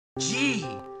Gee,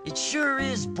 it sure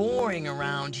is boring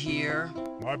around here.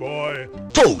 My boy,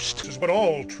 Toast! this is what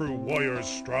all true warriors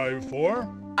strive for.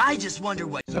 I just wonder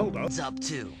what Zelda's up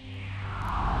to.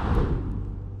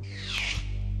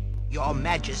 Your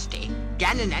Majesty,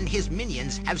 Ganon and his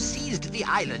minions have seized the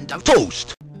island of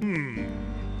Toast!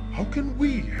 How can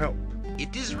we help?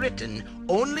 It is written,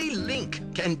 only Link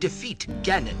can defeat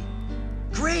Ganon.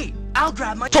 Great! I'll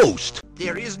grab my Toast!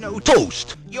 There is no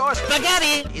Toast! Your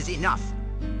spaghetti is enough.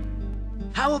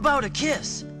 How about a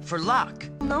kiss? For luck.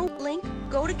 No, Link,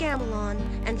 go to Gamelon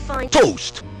and find...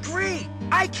 Toast! Great!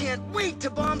 I can't wait to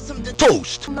bomb some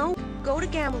Toast! No, go to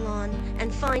Gamelon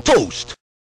and find... Toast!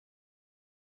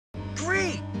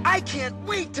 Great! I can't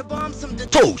wait to bomb some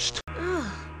Toast!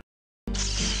 Ugh.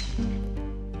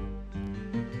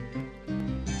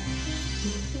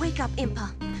 Wake up,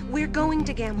 Impa. We're going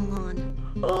to Gamelon.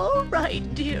 All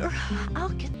right, dear. I'll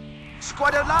get...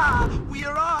 Squadala,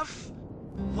 we're off.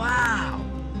 Wow!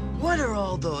 What are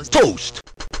all those Toast!